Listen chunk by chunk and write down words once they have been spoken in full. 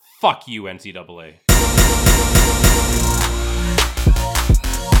Fuck you, NCAA.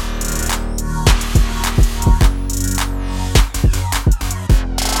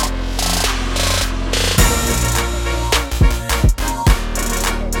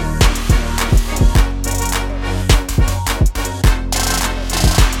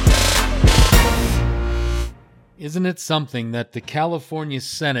 Isn't it something that the California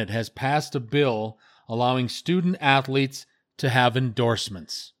Senate has passed a bill allowing student athletes to have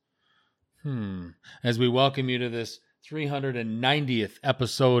endorsements? As we welcome you to this 390th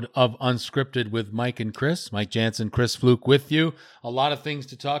episode of Unscripted with Mike and Chris. Mike Jansen, Chris Fluke with you. A lot of things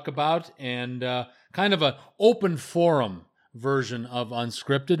to talk about and kind of an open forum version of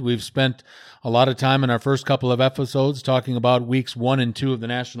Unscripted. We've spent a lot of time in our first couple of episodes talking about weeks 1 and 2 of the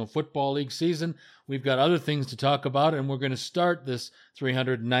National Football League season. We've got other things to talk about, and we're going to start this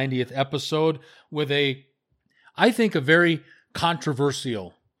 390th episode with I think, a very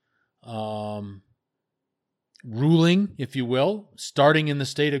controversial ruling, if you will, starting in the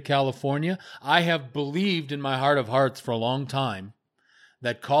state of California. I have believed in my heart of hearts for a long time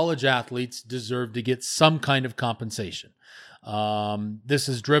that college athletes deserve to get some kind of compensation. This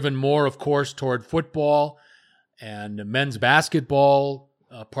is driven more, of course, toward football and men's basketball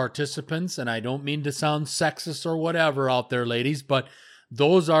participants, and I don't mean to sound sexist or whatever out there, ladies, but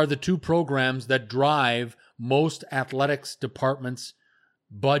those are the two programs that drive most athletics departments'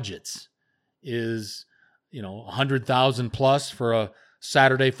 budgets. Is, $100,000 plus for a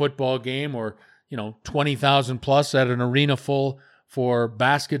Saturday football game, or, $20,000 plus at an arena full for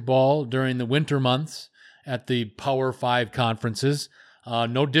basketball during the winter months at the Power 5 conferences.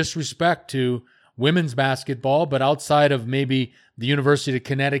 No disrespect to women's basketball, but outside of maybe the University of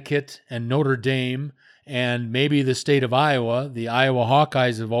Connecticut and Notre Dame and maybe the state of Iowa, the Iowa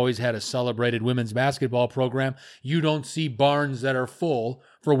Hawkeyes have always had a celebrated women's basketball program. You don't see barns that are full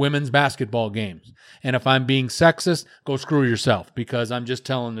for women's basketball games. And if I'm being sexist, go screw yourself, because I'm just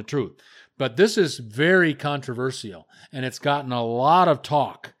telling the truth. But this is very controversial, and it's gotten a lot of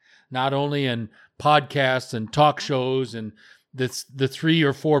talk, not only in podcasts and talk shows and the 3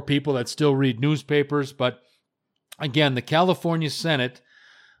 or 4 people that still read newspapers, but again, the California Senate,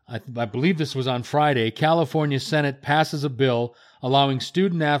 I believe this was on Friday, California Senate passes a bill allowing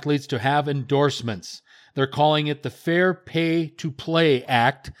student athletes to have endorsements. They're calling it the Fair Pay to Play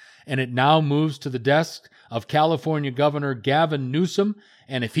Act, and it now moves to the desk of California Governor Gavin Newsom,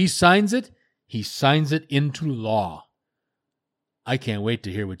 and if he signs it into law. I can't wait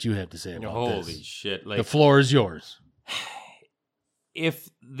to hear what you have to say about this. Holy shit. The floor is yours. If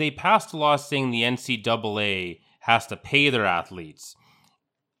they passed a law saying the NCAA has to pay their athletes,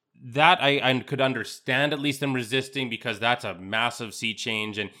 that I could understand at least them resisting, because that's a massive sea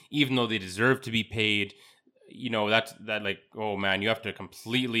change. And even though they deserve to be paid, oh man, you have to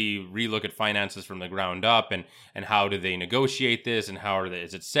completely relook at finances from the ground up, and how do they negotiate this, and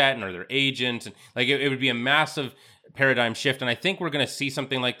is it set, and are there agents, and it would be a massive paradigm shift. And I think we're going to see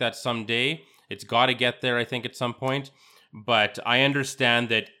something like that someday. It's got to get there, I think, at some point. But I understand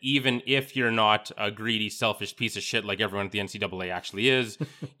that even if you're not a greedy, selfish piece of shit like everyone at the NCAA actually is,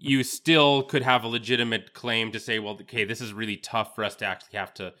 you still could have a legitimate claim to say, well, okay, this is really tough for us to actually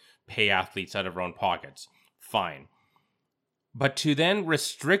have to pay athletes out of our own pockets. Fine. But to then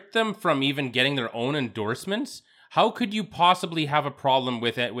restrict them from even getting their own endorsements, how could you possibly have a problem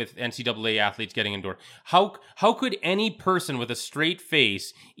with NCAA athletes getting endorsed? How could any person with a straight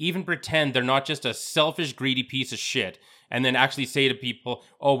face even pretend they're not just a selfish, greedy piece of shit, and then actually say to people,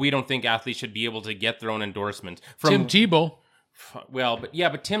 oh, we don't think athletes should be able to get their own endorsements? Tim Tebow. Well, but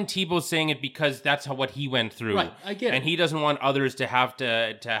Tim Tebow's saying it because that's what he went through. Right, I get it. And he doesn't want others to have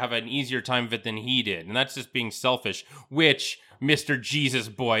an easier time of it than he did. And that's just being selfish, which, Mr. Jesus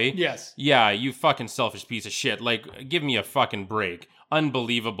boy. Yes. Yeah, you fucking selfish piece of shit. Give me a fucking break.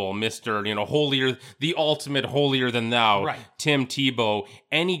 Unbelievable, Mr. Holier, the ultimate holier than thou, right. Tim Tebow.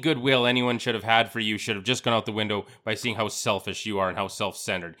 Any goodwill anyone should have had for you should have just gone out the window by seeing how selfish you are and how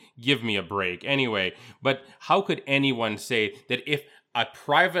self-centered. Give me a break. Anyway, but how could anyone say that if a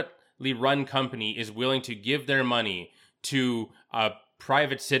privately run company is willing to give their money to a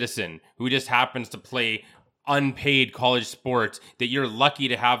private citizen who just happens to play unpaid college sports, that you're lucky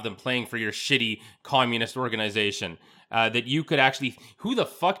to have them playing for your shitty communist organization? That you could actually, who the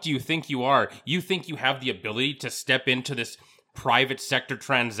fuck do you think you are? You think you have the ability to step into this private sector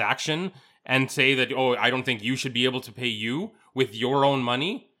transaction and say that, oh, I don't think you should be able to pay you with your own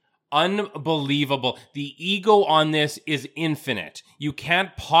money? unbelievable. The ego on this is infinite. You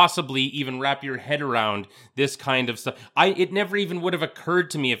can't possibly even wrap your head around this kind of stuff. It never even would have occurred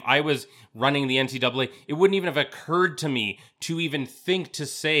to me if I was running the NCAA. It wouldn't even have occurred to me to even think to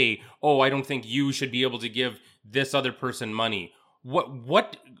say, oh, I don't think you should be able to give this other person money.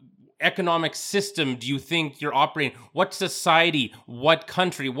 What economic system do you think you're operating? What society, what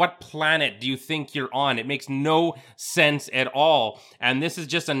country, what planet do you think you're on? It makes no sense at all. And this is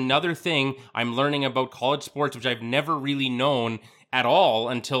just another thing I'm learning about college sports, which I've never really known at all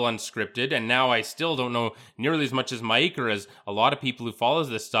until Unscripted. And now I still don't know nearly as much as Mike or as a lot of people who follows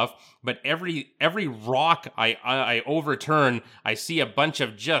this stuff. But every rock I overturn, I see a bunch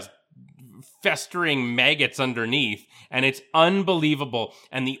of just festering maggots underneath, and it's unbelievable.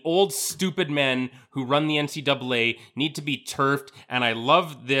 And the old stupid men who run the NCAA need to be turfed, and I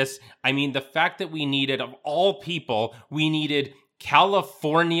love this. I mean, the fact that we needed, of all people, we needed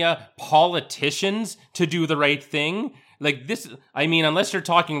California politicians to do the right thing. Like this, I mean, unless you're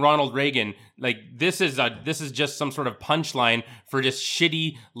talking Ronald Reagan, like this is just some sort of punchline for just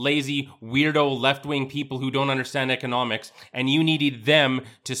shitty, lazy, weirdo left-wing people who don't understand economics, and you needed them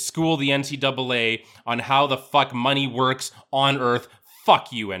to school the NCAA on how the fuck money works on Earth.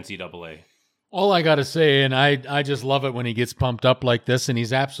 Fuck you, NCAA. All I got to say, and I just love it when he gets pumped up like this, and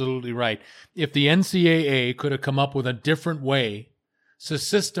he's absolutely right. If the NCAA could have come up with a different way to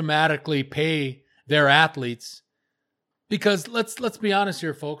systematically pay their athletes, because let's be honest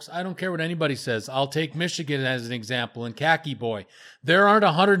here, folks. I don't care what anybody says. I'll take Michigan as an example and Khaki Boy. There aren't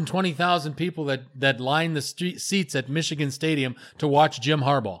 120,000 people that line the seats at Michigan Stadium to watch Jim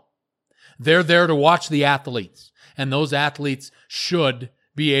Harbaugh. They're there to watch the athletes, and those athletes should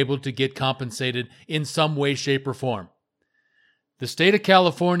be able to get compensated in some way, shape, or form. The state of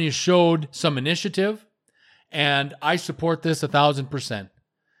California showed some initiative, and I support this 1,000%.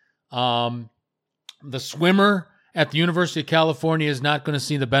 The swimmer at the University of California is not going to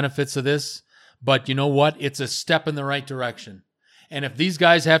see the benefits of this, but you know what? It's a step in the right direction. And if these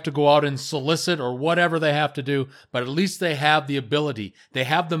guys have to go out and solicit or whatever they have to do, but at least they have the ability, they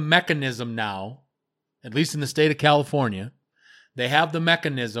have the mechanism now, at least in the state of California, they have the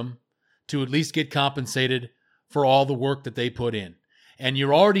mechanism to at least get compensated for all the work that they put in. And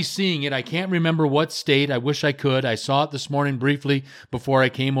you're already seeing it. I can't remember what state. I wish I could. I saw it this morning briefly before I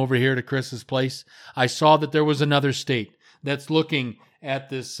came over here to Chris's place. I saw that there was another state that's looking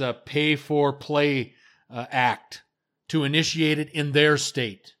at this pay for play act to initiate it in their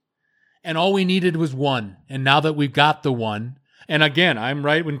state. And all we needed was one. And now that we've got the one, and again, I'm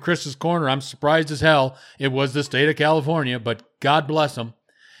right in Chris's corner. I'm surprised as hell it was the state of California, but God bless them.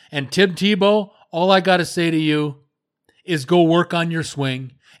 And Tim Tebow, all I got to say to you is go work on your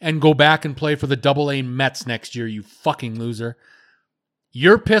swing and go back and play for the AA Mets next year, you fucking loser.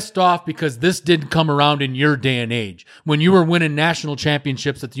 You're pissed off because this didn't come around in your day and age when you were winning national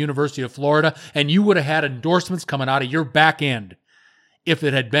championships at the University of Florida, and you would have had endorsements coming out of your back end if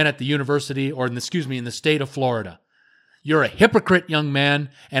it had been at the university or in the state of Florida. You're a hypocrite, young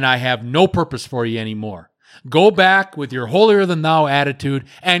man, and I have no purpose for you anymore. Go back with your holier-than-thou attitude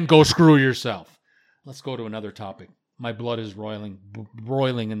and go screw yourself. Let's go to another topic. My blood is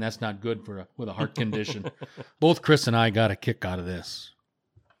broiling, and that's not good with a heart condition. Both Chris and I got a kick out of this.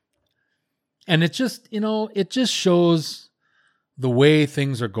 And it just shows the way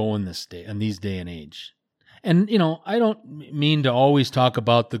things are going these day and age. And, I don't mean to always talk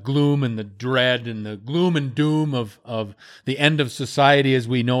about the gloom and the dread and the gloom and doom of the end of society as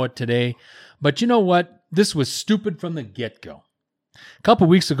we know it today. But you know what? This was stupid from the get-go. A couple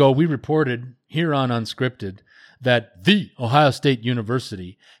weeks ago, we reported here on Unscripted that the Ohio State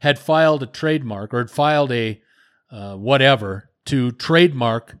University had filed a trademark or had filed a whatever to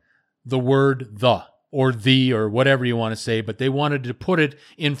trademark the word the or whatever you want to say, but they wanted to put it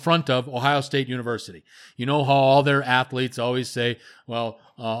in front of Ohio State University. You know how all their athletes always say, well,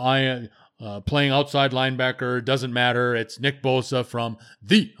 playing outside linebacker doesn't matter. It's Nick Bosa from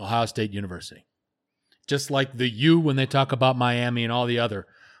the Ohio State University. Just like the U when they talk about Miami and all the other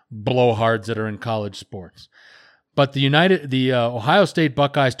blowhards that are in college sports. But the Ohio State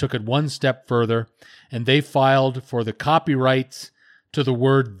Buckeyes took it one step further, and they filed for the copyrights to the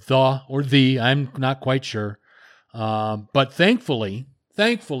word the or the. I'm not quite sure. But thankfully,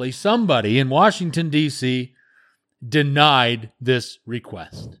 somebody in Washington, D.C. denied this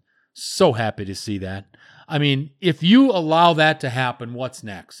request. So happy to see that. I mean, if you allow that to happen, what's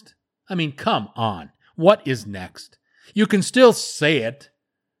next? I mean, come on. What is next? You can still say it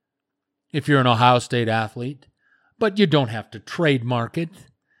if you're an Ohio State athlete, but you don't have to trademark it.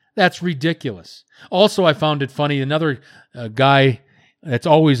 That's ridiculous. Also, I found it funny. Another guy It's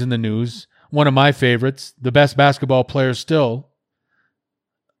always in the news. One of my favorites, the best basketball player still,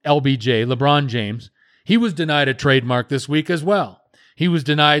 LBJ, LeBron James, he was denied a trademark this week as well. He was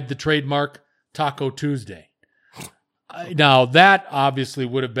denied the trademark Taco Tuesday. Now that obviously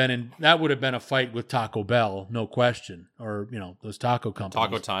would have been a fight with Taco Bell, no question, or those taco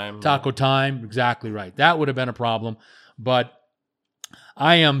companies. Taco Time, exactly right. That would have been a problem, but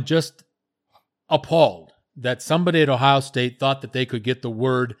I am just appalled that somebody at Ohio State thought that they could get the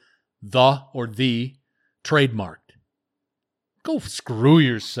word "the" or "the" trademarked. Go screw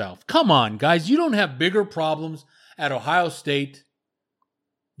yourself. Come on, guys. You don't have bigger problems at Ohio State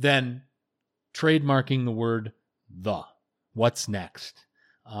than trademarking the word "the." What's next?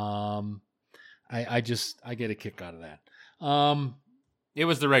 I get a kick out of that. It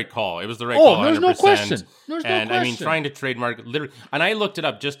was the right call. It was the right call. Oh, there's 100%. No question. There's no question. I mean, trying to trademark literally, and I looked it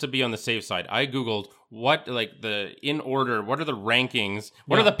up just to be on the safe side. I Googled what are the rankings?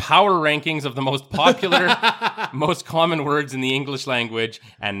 What are the power rankings of the most popular, most common words in the English language?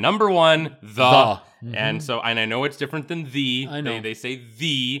 And number 1, the. Mm-hmm. And I know it's different than the. I know. They say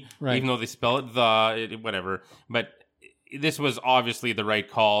the, right, even though they spell it whatever. But this was obviously the right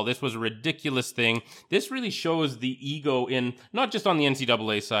call. This was a ridiculous thing. This really shows the ego in, not just on the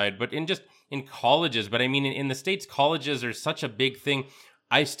NCAA side, but in colleges. But I mean, in the States, colleges are such a big thing.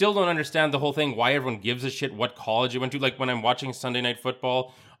 I still don't understand the whole thing, why everyone gives a shit what college you went to. Like when I'm watching Sunday Night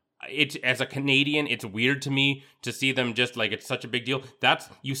Football, as a Canadian, it's weird to me to see them just like, it's such a big deal.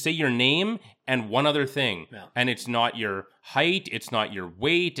 You say your name and one other thing. Yeah. And it's not your height, it's not your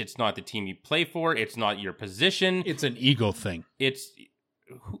weight, it's not the team you play for, it's not your position. It's an ego thing. It's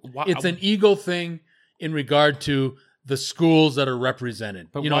an ego thing in regard to the schools that are represented.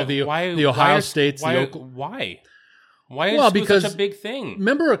 But the Ohio States. Why? Why is school such a big thing?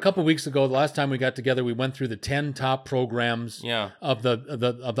 Remember a couple weeks ago, the last time we got together, we went through the 10 top programs of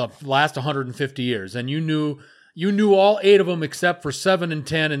the last 150 years, and you knew all 8 of them except for 7 and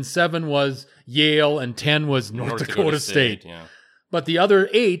 10, and 7 was Yale and 10 was North Dakota State. Yeah. But the other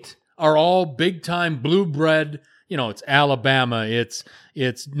 8 are all big time blue bread. It's Alabama, it's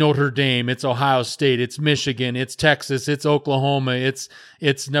Notre Dame, it's Ohio State, it's Michigan, it's Texas, it's Oklahoma,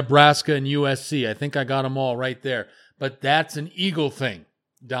 it's Nebraska and USC. I think I got them all right there. But that's an ego thing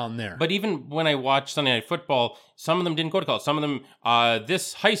down there. But even when I watch Sunday Night Football, some of them didn't go to college. Some of them,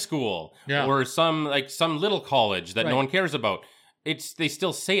 this high school or some little college that no one cares about. They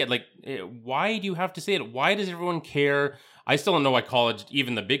still say it. Like, why do you have to say it? Why does everyone care? I still don't know why college,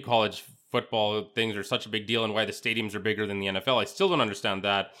 even the big college football things are such a big deal and why the stadiums are bigger than the NFL. I still don't understand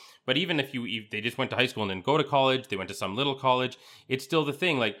that. But even if they just went to high school and didn't go to college, they went to some little college, it's still the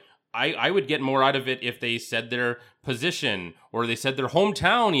thing. Like, I would get more out of it if they said their position or they said their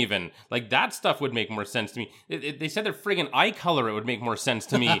hometown even. Like, that stuff would make more sense to me. They said their friggin' eye color, it would make more sense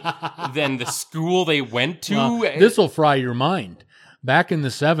to me than the school they went to. Well, this will fry your mind. Back in the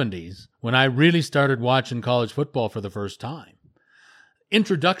 70s, when I really started watching college football for the first time,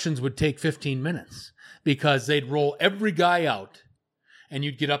 introductions would take 15 minutes because they'd roll every guy out and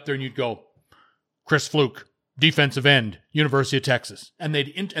you'd get up there and you'd go, Chris Fluke, defensive end, University of Texas. And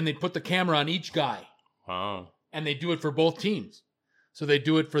they'd put the camera on each guy. Wow. And they do it for both teams. So they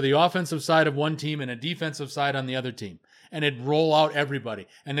do it for the offensive side of one team and a defensive side on the other team. And it'd roll out everybody.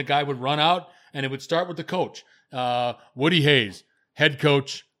 And the guy would run out and it would start with the coach. Woody Hayes, head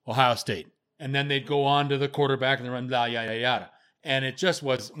coach, Ohio State. And then they'd go on to the quarterback and they run yada, yada, yada. And it just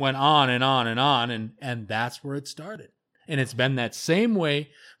went on and on and on. And that's where it started. And it's been that same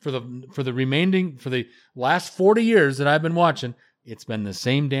way for the last 40 years that I've been watching. It's been the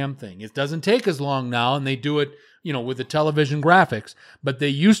same damn thing. It doesn't take as long now, and they do it, with the television graphics. But they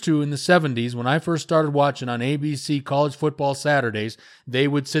used to in the 70s, when I first started watching on ABC College Football Saturdays, they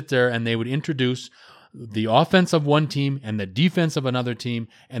would sit there and they would introduce the offense of one team and the defense of another team,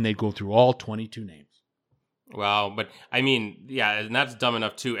 and they'd go through all 22 names. Wow, but I mean, yeah, and that's dumb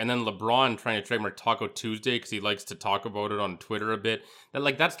enough too. And then LeBron trying to trademark Taco Tuesday because he likes to talk about it on Twitter a bit.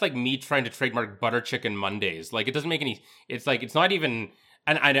 That's like me trying to trademark Butter Chicken Mondays. Like, it doesn't make any. It's like, it's not even.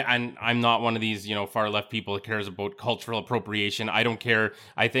 And I'm not one of these far left people that cares about cultural appropriation. I don't care.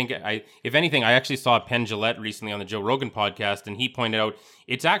 I think if anything, I actually saw Penn Jillette recently on the Joe Rogan podcast, and he pointed out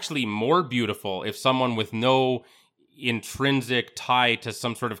it's actually more beautiful if someone with no intrinsic tie to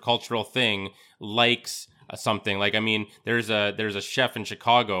some sort of cultural thing likes something. Like, I mean, there's a chef in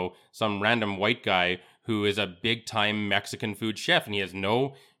Chicago, some random white guy who is a big time Mexican food chef, and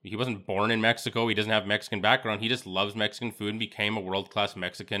he wasn't born in Mexico. He doesn't have Mexican background. He just loves Mexican food and became a world-class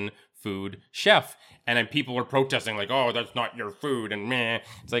Mexican food chef. And then people were protesting like, oh, that's not your food. And meh.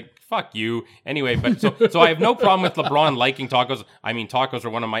 It's like, fuck you. Anyway, but so I have no problem with LeBron liking tacos. I mean, tacos are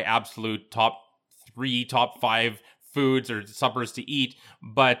one of my absolute top 5 foods or suppers to eat,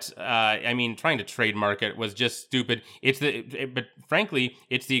 but I mean, trying to trademark it was just stupid. But frankly,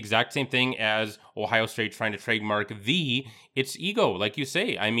 it's the exact same thing as Ohio State trying to trademark it's ego, like you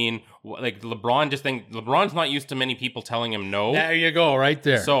say. I mean, like LeBron's not used to many people telling him no. There you go, right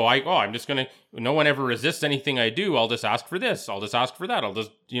there. So I'm just gonna. No one ever resists anything I do. I'll just ask for this. I'll just ask for that. I'll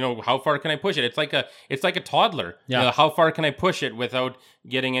just, how far can I push it? It's like a toddler. Yeah. How far can I push it without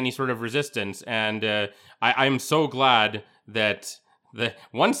getting any sort of resistance? And I'm so glad that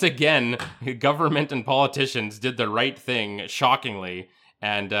once again, government and politicians did the right thing, shockingly.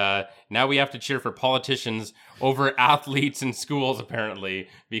 And now we have to cheer for politicians over athletes in schools, apparently,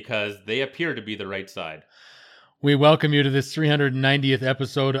 because they appear to be the right side. We welcome you to this 390th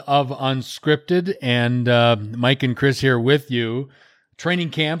episode of Unscripted, and Mike and Chris here with you.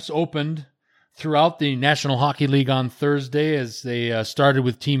 Training camps opened throughout the National Hockey League on Thursday as they started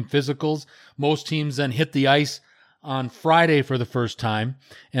with team physicals. Most teams then hit the ice on Friday for the first time,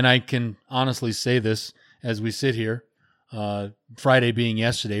 and I can honestly say this as we sit here, Friday being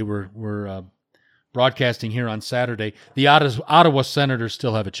yesterday, we're broadcasting here on Saturday. The Ottawa Senators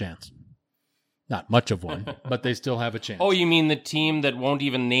still have a chance. Not much of one, but they still have a chance. Oh, you mean the team that won't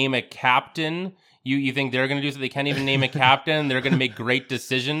even name a captain? You think they're going to do so? They can't even name a captain. They're going to make great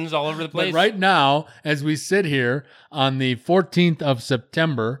decisions all over the place. But right now, as we sit here on the 14th of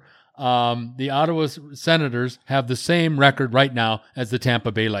September, the Ottawa Senators have the same record right now as the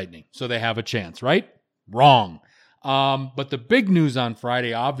Tampa Bay Lightning. So they have a chance, right? Wrong. But the big news on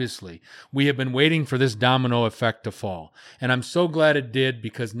Friday, obviously, we have been waiting for this domino effect to fall. And I'm so glad it did,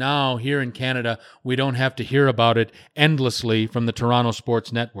 because now here in Canada, we don't have to hear about it endlessly from the Toronto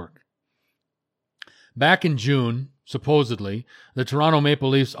Sports Network. Back in June, supposedly, the Toronto Maple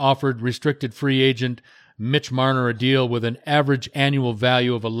Leafs offered restricted free agent Mitch Marner a deal with an average annual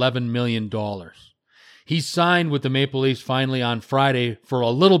value of $11 million. He signed with the Maple Leafs finally on Friday for a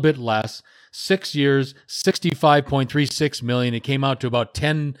little bit less, 6 years, $65.36 million. It came out to about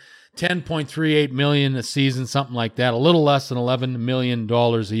 $10.38 million a season, something like that, a little less than $11 million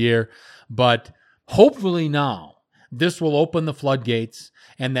a year. But hopefully now this will open the floodgates,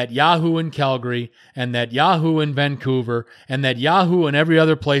 and that Yahoo in Calgary, and that Yahoo in Vancouver, and that Yahoo in every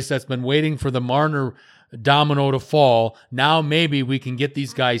other place that's been waiting for the Marner domino to fall, now maybe we can get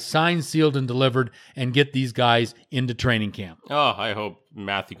these guys signed, sealed, and delivered, and get these guys into training camp. Oh, I hope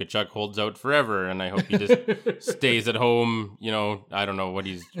Matthew Tkachuk holds out forever, and I hope he just stays at home. I don't know what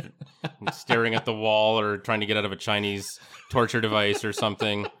he's staring at the wall or trying to get out of a Chinese torture device or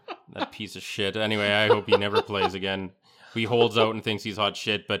something. That piece of shit. Anyway, I hope he never plays again. He holds out and thinks he's hot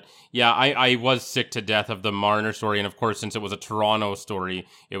shit. But yeah, I was sick to death of the Marner story. And of course, since it was a Toronto story,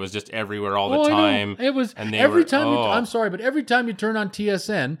 it was just everywhere all the time. It was, and every time I'm sorry, but every time you turn on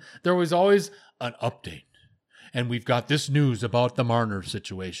TSN, there was always an update. And we've got this news about the Marner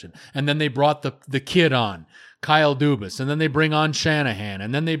situation. And then they brought the kid on, Kyle Dubas. And then they bring on Shanahan.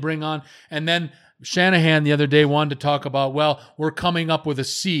 And then Shanahan the other day wanted to talk about, well, we're coming up with a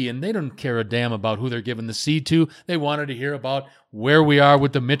C, and they don't care a damn about who they're giving the C to. They wanted to hear about where we are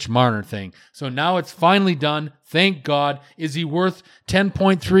with the Mitch Marner thing. So now it's finally done. Thank God. Is he worth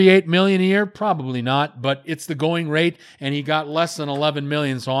 $10.38 million a year? Probably not, but it's the going rate, and he got less than $11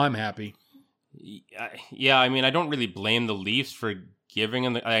 million, so I'm happy. Yeah, I mean, I don't really blame the Leafs for giving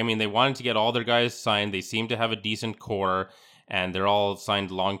him. They wanted to get all their guys signed. They seem to have a decent core, and they're all signed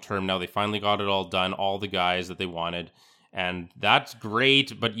long-term now. They finally got it all done, all the guys that they wanted, and that's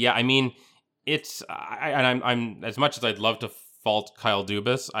great. But yeah, I mean, I'm as much as I'd love to fault Kyle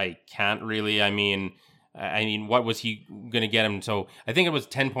Dubas, I can't really. I mean, what was he going to get him? So I think it was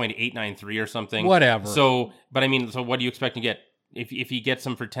 10.893 or something. Whatever. So, but I mean, so what do you expect to get? If he gets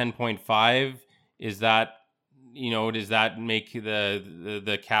him for 10.5, is that, does that make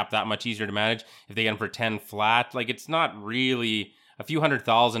the cap that much easier to manage? If they get him for 10 flat, like, it's not really, a few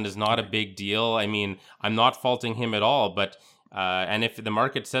 $100,000 is not a big deal. I mean, I'm not faulting him at all, but and if the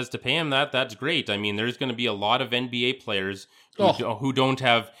market says to pay him that's great. I mean, there's going to be a lot of NBA players who don't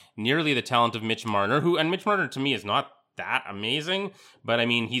have nearly the talent of Mitch Marner, and Mitch Marner to me is not that amazing, but I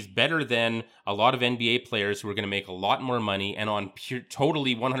mean, he's better than a lot of NBA players who are going to make a lot more money and on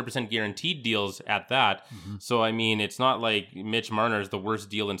totally 100% guaranteed deals at that. Mm-hmm. So I mean, it's not like Mitch Marner is the worst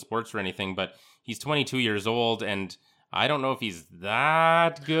deal in sports or anything, but he's 22 years old, and I don't know if he's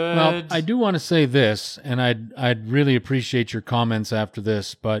that good. Well, I do want to say this, and I'd really appreciate your comments after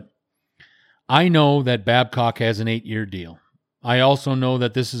this, but I know that Babcock has an 8-year deal. I also know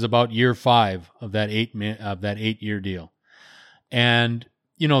that this is about year 5 of that 8-year deal. And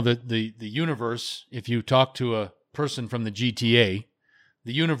you know, the universe, if you talk to a person from the GTA,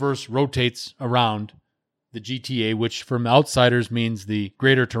 the universe rotates around the GTA, which from outsiders means the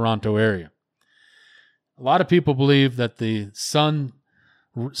Greater Toronto Area. A lot of people believe that the sun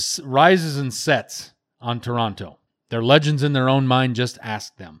rises and sets on Toronto. They're legends in their own mind, just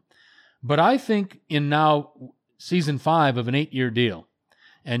ask them. But I think in now season 5 of an 8-year deal,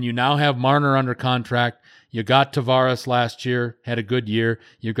 and you now have Marner under contract, you got Tavares last year, had a good year.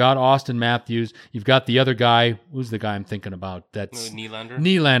 You got Austin Matthews. You've got the other guy. Who's the guy I'm thinking about? That's Nylander.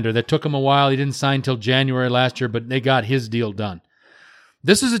 Nylander. That took him a while. He didn't sign till January last year, but they got his deal done.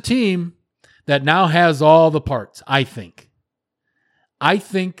 This is a team that now has all the parts, I think. I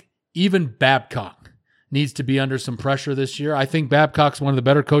think even Babcock needs to be under some pressure this year. I think Babcock's one of the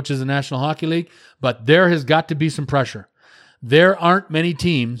better coaches in the National Hockey League, but there has got to be some pressure. There aren't many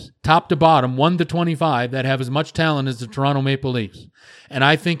teams, top to bottom, 1 to 25, that have as much talent as the Toronto Maple Leafs. And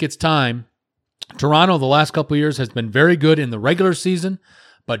I think it's time. Toronto, the last couple of years, has been very good in the regular season,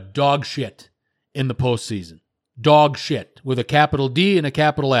 but dog shit in the postseason. Dog shit, with a capital D and a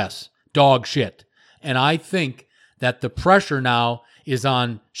capital S. Dog shit. And I think that the pressure now is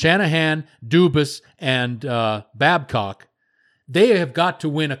on Shanahan, Dubas, and Babcock. They have got to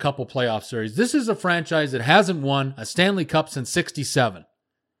win a couple playoff series. This is a franchise that hasn't won a Stanley Cup since '67.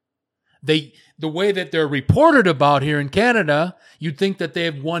 The way that they're reported about here in Canada, you'd think that they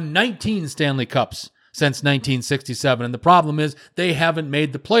have won 19 Stanley Cups since 1967. And the problem is they haven't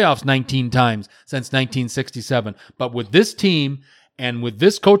made the playoffs 19 times since 1967. But with this team and with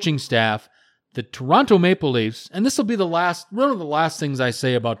this coaching staff, the Toronto Maple Leafs, and this will be one of the last things I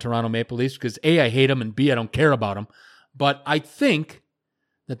say about Toronto Maple Leafs, because A, I hate them, and B, I don't care about them. But I think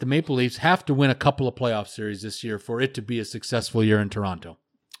that the Maple Leafs have to win a couple of playoff series this year for it to be a successful year in Toronto.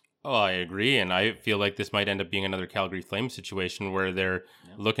 Oh, I agree. And I feel like this might end up being another Calgary Flames situation where they're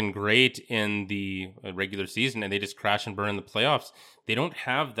looking great in the regular season and they just crash and burn in the playoffs. They don't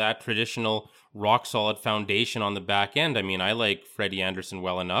have that traditional rock-solid foundation on the back end. I mean, I like Freddie Anderson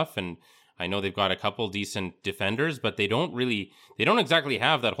well enough, and I know they've got a couple decent defenders, but they don't exactly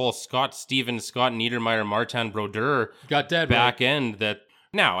have that whole Scott Stevens, Scott Niedermayer, Martin Brodeur back end that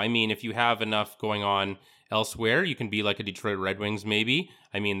now, I mean, if you have enough going on elsewhere, you can be like a Detroit Red Wings maybe.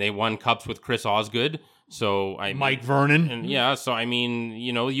 I mean, they won cups with Chris Osgood, so Mike Vernon. And yeah, so I mean,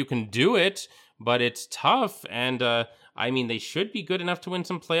 you know, you can do it, but it's tough, and I mean, they should be good enough to win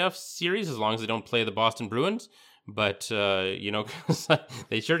some playoff series as long as they don't play the Boston Bruins. But, you know,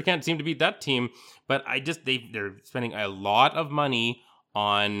 they sure can't seem to beat that team. But they're spending a lot of money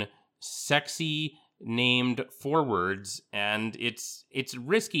on sexy named forwards, and it's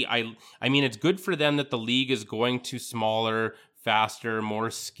risky. I mean, it's good for them that the league is going to smaller, faster,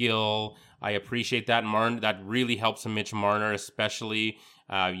 more skill. I appreciate that. That really helps Mitch Marner, especially.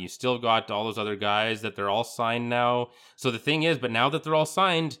 You still got all those other guys that they're all signed now. So the thing is, but now that they're all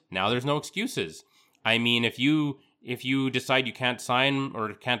signed, now there's no excuses. I mean, if you decide you can't sign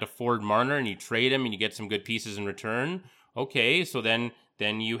or can't afford Marner and you trade him and you get some good pieces in return, okay, so then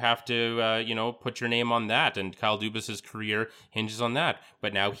you have to, put your name on that. And Kyle Dubas's career hinges on that.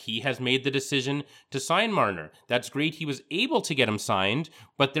 But now he has made the decision to sign Marner. That's great. He was able to get him signed,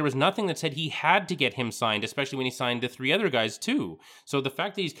 but there was nothing that said he had to get him signed, especially when he signed the 3 other guys too. So the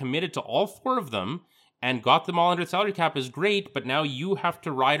fact that he's committed to all 4 of them and got them all under the salary cap is great, but now you have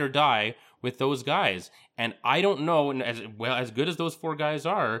to ride or die with those guys. And I don't know, and as good as those 4 guys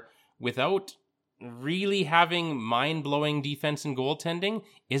are, without really having mind-blowing defense and goaltending,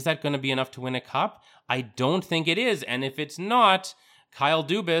 is that going to be enough to win a cup? I don't think it is. And if it's not, Kyle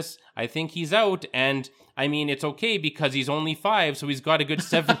Dubas, I think he's out. And I mean, it's okay because he's only 5, so he's got a good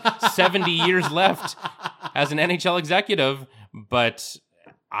 70 years left as an NHL executive. But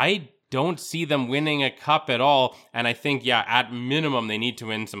I don't see them winning a cup at all. And I think, at minimum, they need to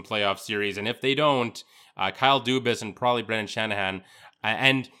win some playoff series. And if they don't, Kyle Dubas and probably Brendan Shanahan,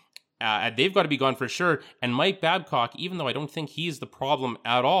 they've got to be gone for sure. And Mike Babcock, even though I don't think he's the problem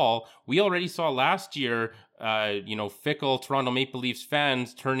at all, we already saw last year, fickle Toronto Maple Leafs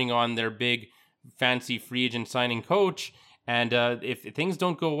fans turning on their big fancy free agent signing coach. And if things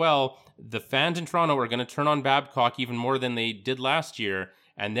don't go well, the fans in Toronto are going to turn on Babcock even more than they did last year.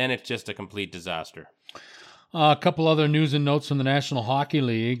 And then it's just a complete disaster. A couple other news and notes from the National Hockey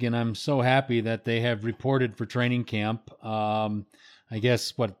League, and I'm so happy that they have reported for training camp. I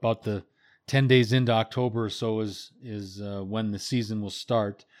guess, about the 10 days into October or so is when the season will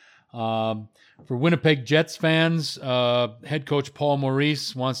start. For Winnipeg Jets fans, head coach Paul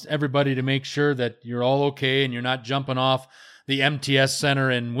Maurice wants everybody to make sure that you're all okay and you're not jumping off the MTS Center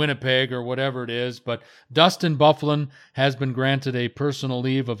in Winnipeg or whatever it is. But Dustin Byfuglien has been granted a personal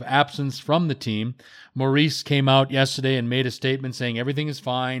leave of absence from the team. Maurice came out yesterday and made a statement saying everything is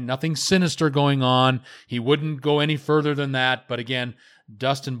fine, nothing sinister going on. He wouldn't go any further than that. But again,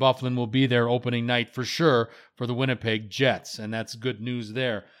 Dustin Byfuglien will be there opening night for sure for the Winnipeg Jets, and that's good news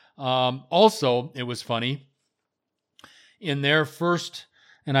there. Also, it was funny, in their first,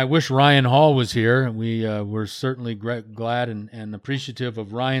 and I wish Ryan Hall was here. We were certainly glad and appreciative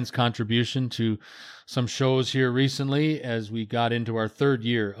of Ryan's contribution to some shows here recently as we got into our third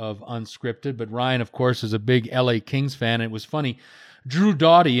year of Unscripted. But Ryan, of course, is a big LA Kings fan. It was funny. Drew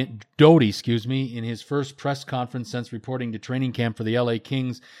Doughty, in his first press conference since reporting to training camp for the LA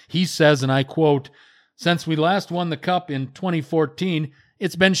Kings, he says, and I quote, "Since we last won the Cup in 2014,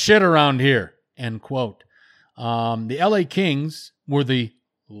 it's been shit around here," end quote. The LA Kings were the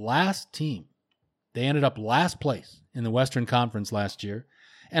last team. They ended up last place in the Western Conference last year.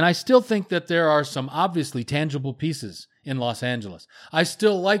 And I still think that there are some obviously tangible pieces in Los Angeles. I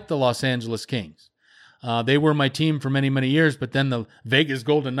still like the Los Angeles Kings. They were my team for many, many years, but then the Vegas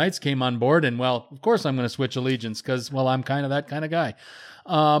Golden Knights came on board, and, well, of course I'm going to switch allegiance because, well, I'm kind of that kind of guy.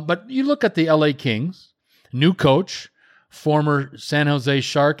 But you look at the LA Kings, new coach, former San Jose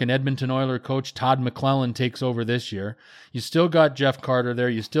Shark and Edmonton Oiler coach Todd McClellan takes over this year. You still got Jeff Carter there.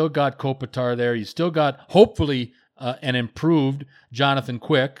 You still got Kopitar there. You still got, hopefully, an improved Jonathan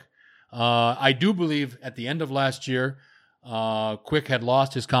Quick. I do believe at the end of last year, Quick had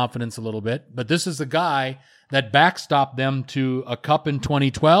lost his confidence a little bit, but this is the guy that backstopped them to a cup in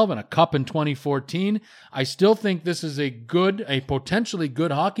 2012 and a cup in 2014. I still think this is a potentially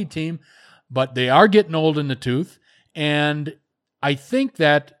good hockey team, but they are getting old in the tooth. And I think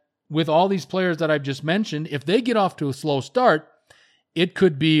that with all these players that I've just mentioned, if they get off to a slow start, it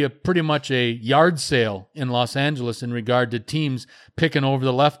could be pretty much a yard sale in Los Angeles in regard to teams picking over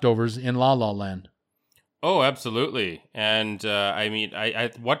the leftovers in La La Land. Oh, absolutely. And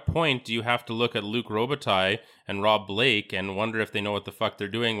at what point do you have to look at Luc Robitaille and Rob Blake and wonder if they know what the fuck they're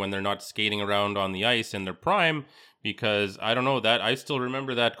doing when they're not skating around on the ice in their prime? Because I don't know that I still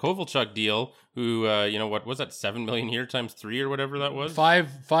remember that Kovalchuk deal. Who what was that, $7 million a year times 3 or whatever that was?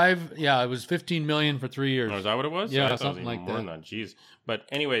 Five. Yeah, it was $15 million for 3 years. Oh, is that what it was? Yeah, something like that. Jeez. But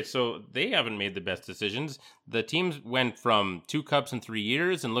anyway, so they haven't made the best decisions. The teams went from 2 cups in 3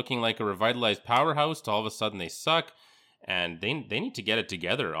 years and looking like a revitalized powerhouse to all of a sudden they suck, and they need to get it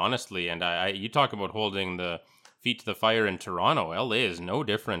together, honestly. And you talk about holding the feet to the fire in Toronto. LA is no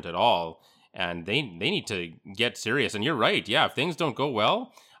different at all. And they need to get serious. And you're right. Yeah, if things don't go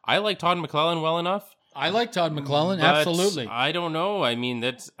well, I like Todd McClellan well enough. I like Todd McClellan, absolutely. I don't know. I mean,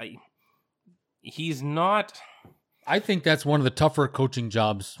 he's not. I think that's one of the tougher coaching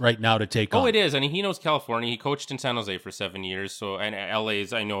jobs right now to take on. Oh, it is. I mean, he knows California. He coached in San Jose for 7 years. So, and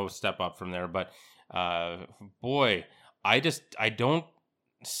LA's, I know, a step up from there. But boy, I don't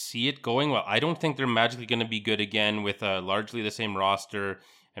see it going well. I don't think they're magically going to be good again with largely the same roster.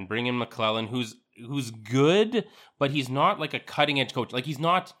 And bring in McClellan, who's good, but he's not like a cutting edge coach. Like he's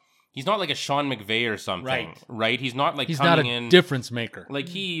not like a Sean McVay or something, right? He's not like he's coming not a in difference maker. Like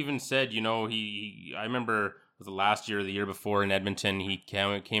he even said, I remember it was the last year or the year before in Edmonton, he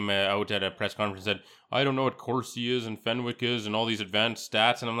came out at a press conference and said, "I don't know what Corsi is and Fenwick is and all these advanced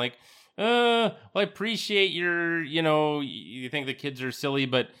stats," and I'm like, well, I appreciate you think the kids are silly,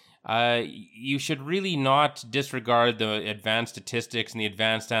 but you should really not disregard the advanced statistics and the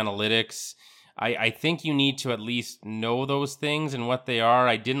advanced analytics. I think you need to at least know those things and what they are.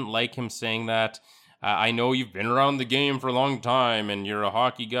 I didn't like him saying that. I know you've been around the game for a long time and you're a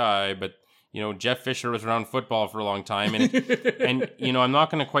hockey guy, but Jeff Fisher was around football for a long time, and I'm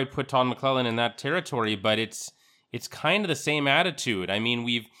not going to quite put Todd McClellan in that territory, but it's kind of the same attitude. I mean,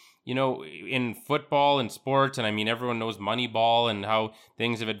 we've in football and sports, and I mean, everyone knows Moneyball and how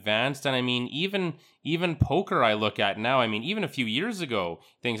things have advanced. And I mean, even poker I look at now, I mean, even a few years ago,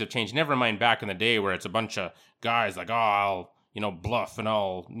 things have changed. Never mind back in the day where it's a bunch of guys like, I'll, bluff and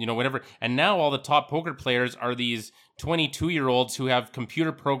I'll, whatever. And now all the top poker players are these 22-year-olds who have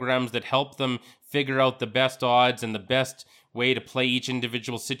computer programs that help them figure out the best odds and the best way to play each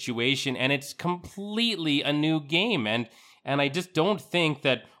individual situation. And it's completely a new game. And I just don't think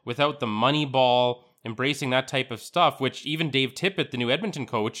that without the Moneyball, embracing that type of stuff, which even Dave Tippett, the new Edmonton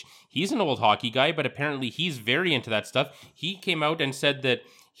coach, he's an old hockey guy, but apparently he's very into that stuff. He came out and said that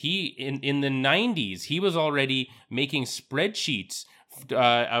he, in the 90s, he was already making spreadsheets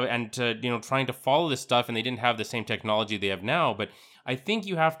and to, trying to follow this stuff, and they didn't have the same technology they have now. But I think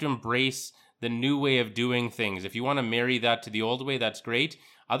you have to embrace the new way of doing things. If you want to marry that to the old way, that's great.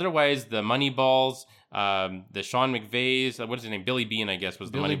 Otherwise, the Moneyballs, the Sean McVays, what is his name? Billy Bean, I guess,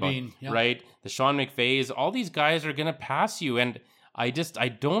 was the Moneyball, yeah. right? The Sean McVays, all these guys are going to pass you. And I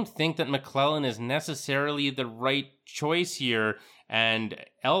don't think that McClellan is necessarily the right choice here. And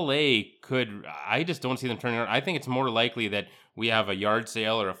LA I just don't see them turning around. I think it's more likely that we have a yard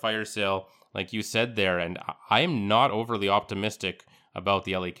sale or a fire sale, like you said there. And I'm not overly optimistic about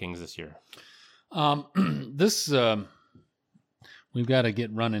the LA Kings this year. We've got to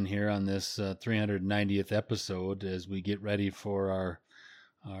get running here on this 390th episode as we get ready for our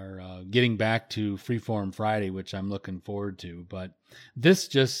getting back to Freeform Friday, which I'm looking forward to. But this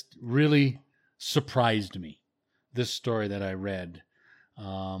just really surprised me, this story that I read.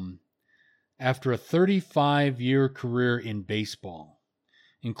 After a 35-year career in baseball,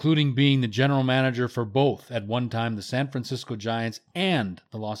 including being the general manager for both, at one time, the San Francisco Giants and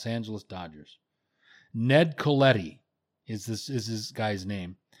the Los Angeles Dodgers, Ned Colletti is this guy's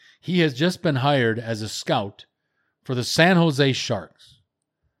name. He has just been hired as a scout for the San Jose Sharks.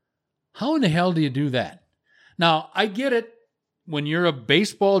 How in the hell do you do that? Now, I get it. When you're a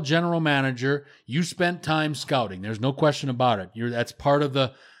baseball general manager, you spent time scouting. There's no question about it. That's part of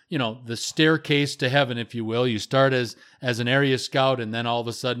the staircase to heaven, if you will. You start as an area scout, and then all of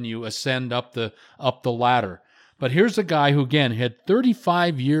a sudden you ascend up the ladder. But here's a guy who, again, had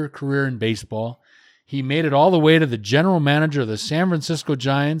 35-year career in baseball. He made it all the way to the general manager of the San Francisco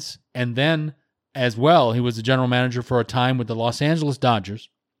Giants, and then, as well, he was the general manager for a time with the Los Angeles Dodgers.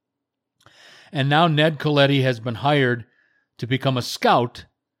 And now Ned Colletti has been hired to become a scout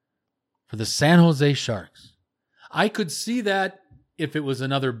for the San Jose Sharks. I could see that if it was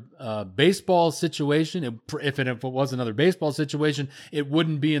another baseball situation. If it was another baseball situation, it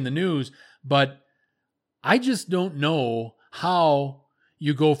wouldn't be in the news. But I just don't know how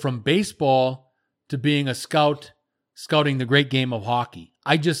you go from baseball to being a scouting the great game of hockey.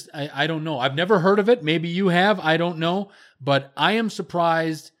 I don't know. I've never heard of it. Maybe you have. I don't know. But I am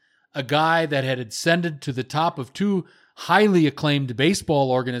surprised a guy that had ascended to the top of two highly acclaimed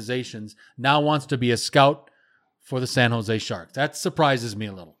baseball organizations now wants to be a scout for the San Jose Sharks. That surprises me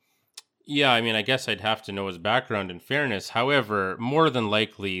a little. Yeah, I mean, I guess I'd have to know his background in fairness. However, more than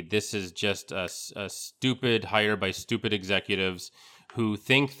likely, this is just a stupid hire by stupid executives who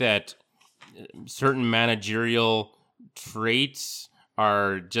think that certain managerial traits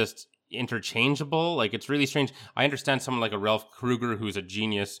are just interchangeable. Like, it's really strange. I understand someone like a Ralph Kruger, who's a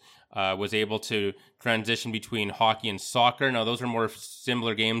genius, was able to transition between hockey and soccer. Now, those are more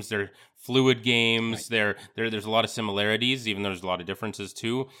similar games. They're fluid games. Right. There's a lot of similarities, even though there's a lot of differences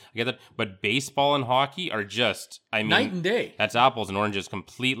too. I get that. But baseball and hockey are just, night and day. That's apples and oranges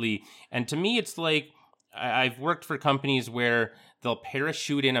completely. And to me, it's like, I've worked for companies where they'll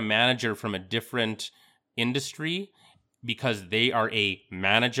parachute in a manager from a different industry because they are a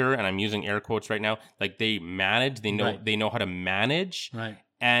manager, and I'm using air quotes right now. Like, they manage, they know how to manage, right?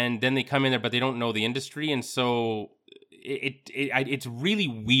 And then they come in there, but they don't know the industry, and so it's really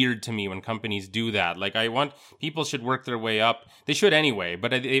weird to me when companies do that. Like, people should work their way up. They should anyway,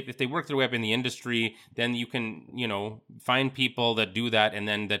 but if they work their way up in the industry, then you can, find people that do that, and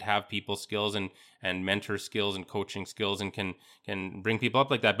then that have people skills and mentor skills and coaching skills, and can bring people up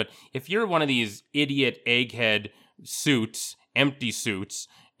like that. But if you're one of these idiot egghead suits, empty suits,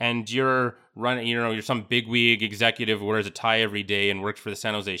 and you're running, you're some bigwig executive who wears a tie every day and works for the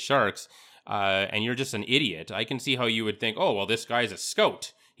San Jose Sharks, and you're just an idiot, I can see how you would think, oh, well, this guy's a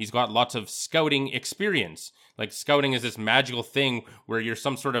scout. He's got lots of scouting experience. Like, scouting is this magical thing where you're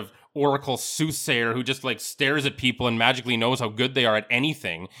some sort of oracle soothsayer who just, like, stares at people and magically knows how good they are at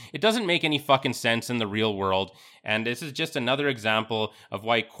anything. It doesn't make any fucking sense in the real world. And this is just another example of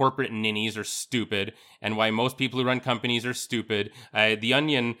why corporate ninnies are stupid and why most people who run companies are stupid. The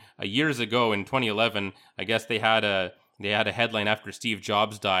Onion, years ago in 2011, I guess they had a headline after Steve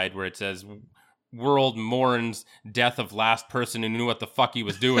Jobs died where it says, "World mourns death of last person who knew what the fuck he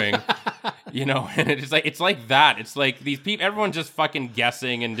was doing." And it's like that. It's like these people, everyone's just fucking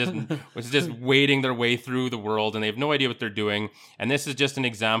guessing and just wading their way through the world, and they have no idea what they're doing. And this is just an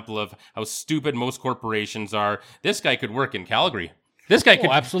example of how stupid most corporations are. This guy could work in Calgary. This guy could,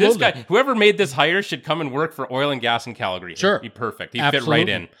 absolutely. This guy, whoever made this hire should come and work for oil and gas in Calgary. Sure. He'd be perfect. He'd fit right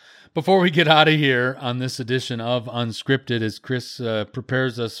in. Before we get out of here on this edition of Unscripted, as Chris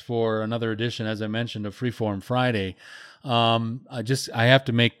prepares us for another edition, as I mentioned, of Freeform Friday, I have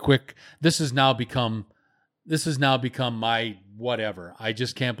to make quick. This has now become my whatever. I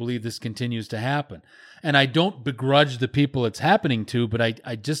just can't believe this continues to happen. And I don't begrudge the people it's happening to, but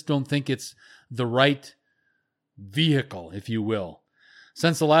I just don't think it's the right vehicle, if you will.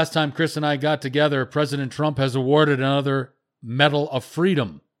 Since the last time Chris and I got together, President Trump has awarded another Medal of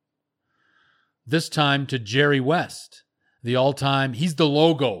Freedom. This time to Jerry West, the all-time, he's the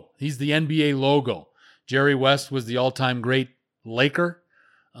logo. He's the NBA logo. Jerry West was the all-time great Laker,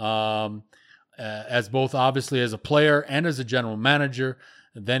 as both obviously as a player and as a general manager.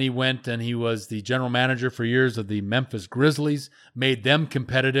 Then he went and he was the general manager for years of the Memphis Grizzlies, made them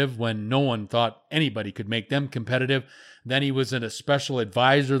competitive when no one thought anybody could make them competitive. Then he was a special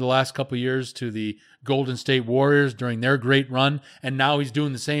advisor the last couple of years to the Golden State Warriors during their great run, and now he's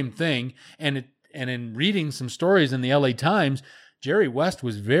doing the same thing. And in reading some stories in the LA Times, Jerry West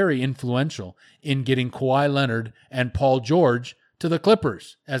was very influential in getting Kawhi Leonard and Paul George to the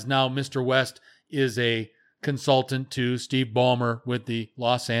Clippers, as now Mr. West is a consultant to Steve Ballmer with the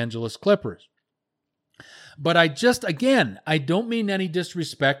Los Angeles Clippers. But I don't mean any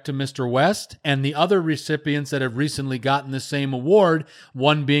disrespect to Mr. West and the other recipients that have recently gotten the same award,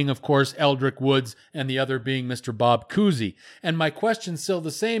 one being, of course, Eldrick Woods and the other being Mr. Bob Cousy. And my question's still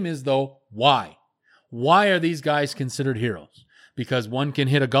the same is, though, why? Why are these guys considered heroes? Because one can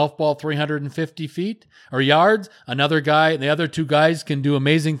hit a golf ball 350 feet or yards. The other two guys can do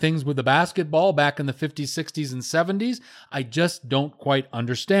amazing things with the basketball back in the 50s, 60s, and 70s. I just don't quite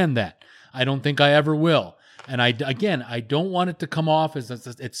understand that. I don't think I ever will. And I don't want it to come off as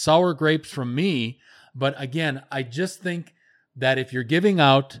it's sour grapes from me. But again, I just think that if you're giving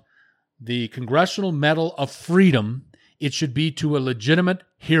out the Congressional Medal of Freedom, it should be to a legitimate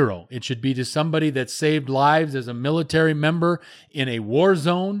hero. It should be to somebody that saved lives as a military member in a war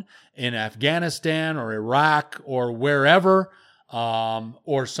zone in Afghanistan or Iraq or wherever,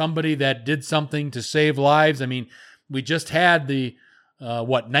 or somebody that did something to save lives. I mean, we just had the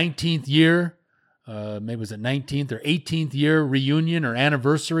 19th year, maybe was it 19th or 18th year reunion or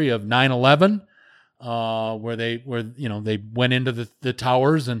anniversary of 9/11, where they went into the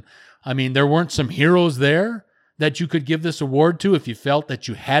towers, and I mean, there weren't some heroes there that you could give this award to if you felt that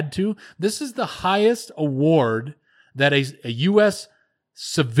you had to. This is the highest award that a U.S.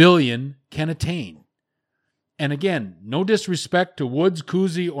 civilian can attain. And again, no disrespect to Woods,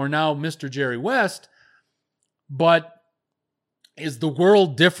 Cousy, or now Mr. Jerry West, but is the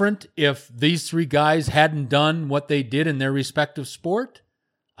world different if these three guys hadn't done what they did in their respective sport?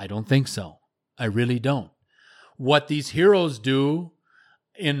 I don't think so. I really don't. What these heroes do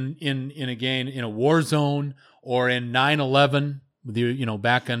in a war zone or in 9/11,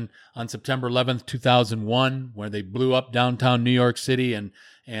 back on September 11th, 2001, where they blew up downtown New York City and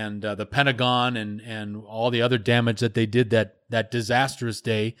the Pentagon and all the other damage that they did that disastrous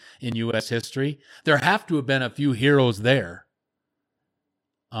day in U.S. history. There have to have been a few heroes there.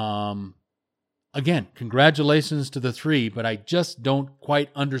 Again, congratulations to the three, but I just don't quite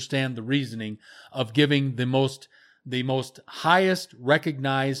understand the reasoning of giving the most highest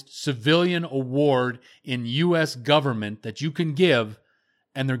recognized civilian award in U.S. government that you can give,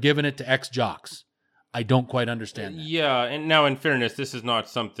 and they're giving it to ex-jocks. I don't quite understand that. Yeah, and now in fairness, this is not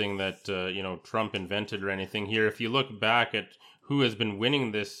something that Trump invented or anything here. If you look back at who has been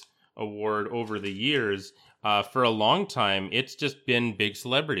winning this award over the years, for a long time, it's just been big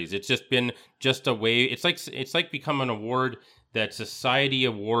celebrities. It's just been a way. It's like become an award that society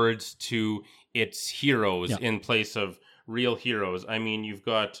awards to its heroes in place of real heroes. I mean, you've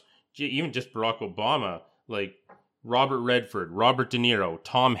got even just Barack Obama, like Robert Redford, Robert De Niro,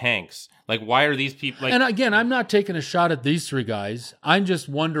 Tom Hanks. Like, why are these people like? And again, I'm not taking a shot at these three guys. I just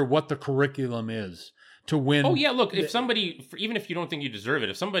wonder what the curriculum is to win. Oh yeah, look, if somebody, even if you don't think you deserve it,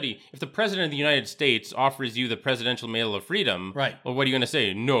 if the president of the United States offers you the Presidential Medal of Freedom, right? Well, what are you going to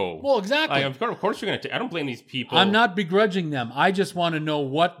say? No. Well, exactly. Of course you're going to. I don't blame these people. I'm not begrudging them. I just want to know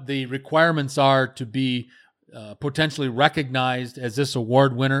what the requirements are to be potentially recognized as this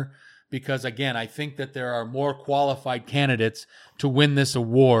award winner. Because again, I think that there are more qualified candidates to win this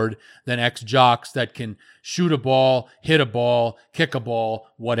award than ex-jocks that can shoot a ball, hit a ball, kick a ball,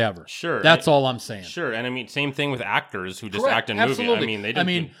 whatever. Sure. That's all I'm saying. Sure. And I mean, same thing with actors who just Correct. act in Absolutely.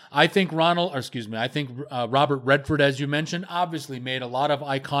 movies. I think Robert Redford, as you mentioned, obviously made a lot of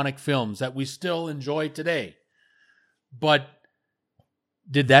iconic films that we still enjoy today. But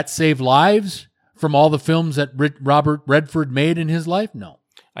did that save lives from all the films that Robert Redford made in his life? No.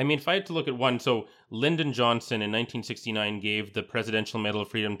 I mean, if I had to look at one, so Lyndon Johnson in 1969 gave the Presidential Medal of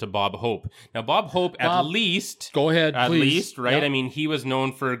Freedom to Bob Hope. Now, Bob Hope, Bob, at least, go ahead, please. right? Yep. I mean, he was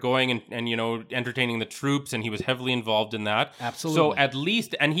known for going and entertaining the troops, and he was heavily involved in that. Absolutely. So at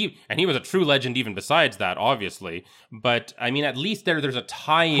least, and he was a true legend even besides that, obviously. But I mean, at least there's a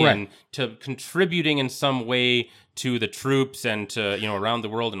tie-in to contributing in some way to the troops and to around the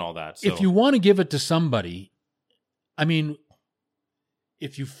world and all that. So if you want to give it to somebody, I mean,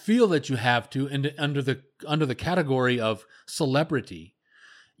 if you feel that you have to, and under the category of celebrity,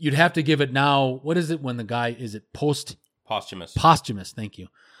 you'd have to give it now. What is it when the guy is it posthumous? Posthumous. Thank you.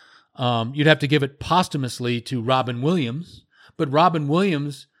 You'd have to give it posthumously to Robin Williams, but Robin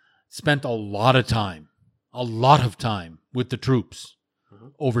Williams spent a lot of time with the troops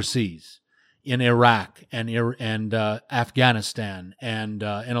overseas in Iraq and Afghanistan and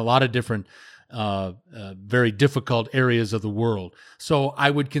in a lot of different very difficult areas of the world. So I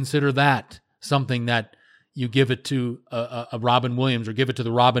would consider that something that you give it to a Robin Williams, or give it to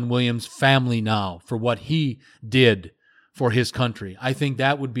the Robin Williams family now for what he did for his country. I think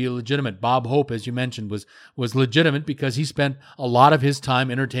that would be legitimate. Bob Hope, as you mentioned, was legitimate because he spent a lot of his time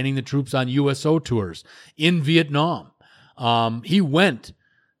entertaining the troops on USO tours in Vietnam. He went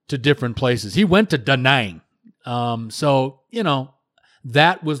to different places. He went to Da Nang. So,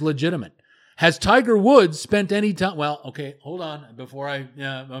 that was legitimate. Has Tiger Woods spent any time? Well, okay, hold on. Before I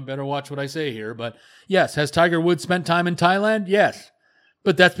better watch what I say here. But yes, has Tiger Woods spent time in Thailand? Yes.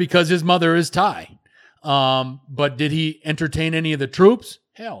 But that's because his mother is Thai. But did he entertain any of the troops?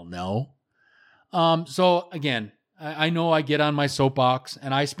 Hell no. So again, I know I get on my soapbox,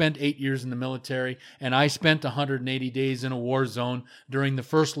 and I spent 8 years in the military, and I spent 180 days in a war zone during the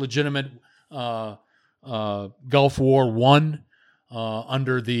first legitimate Gulf War I.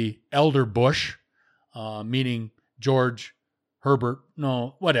 Under the elder Bush, meaning George Herbert,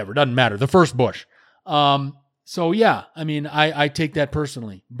 no, whatever, doesn't matter, the first Bush. So yeah, I mean, I take that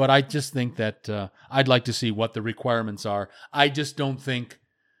personally, but I just think that I'd like to see what the requirements are. I just don't think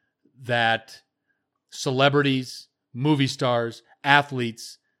that celebrities, movie stars,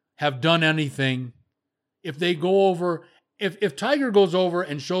 athletes have done anything. If they go over, if Tiger goes over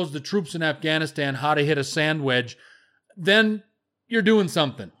and shows the troops in Afghanistan how to hit a sand wedge, then you're doing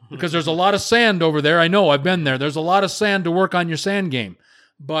something, because there's a lot of sand over there. I know, I've been there. There's a lot of sand to work on your sand game.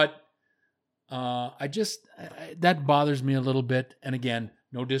 But that bothers me a little bit. And again,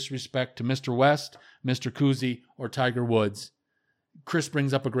 no disrespect to Mr. West, Mr. Kuzi, or Tiger Woods. Chris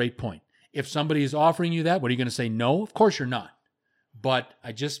brings up a great point. If somebody is offering you that, what are you going to say? No, of course you're not. But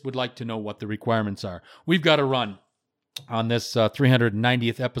I just would like to know what the requirements are. We've got to run on this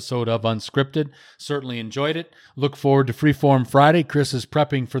 390th episode of Unscripted. Certainly enjoyed it. Look forward to Freeform Friday. Chris is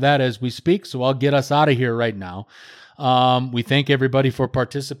prepping for that as we speak, so I'll get us out of here right now. We thank everybody for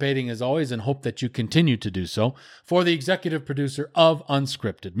participating as always, and hope that you continue to do so. For the executive producer of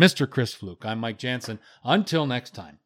Unscripted, Mr. Chris Fluke, I'm Mike Jansen. Until next time.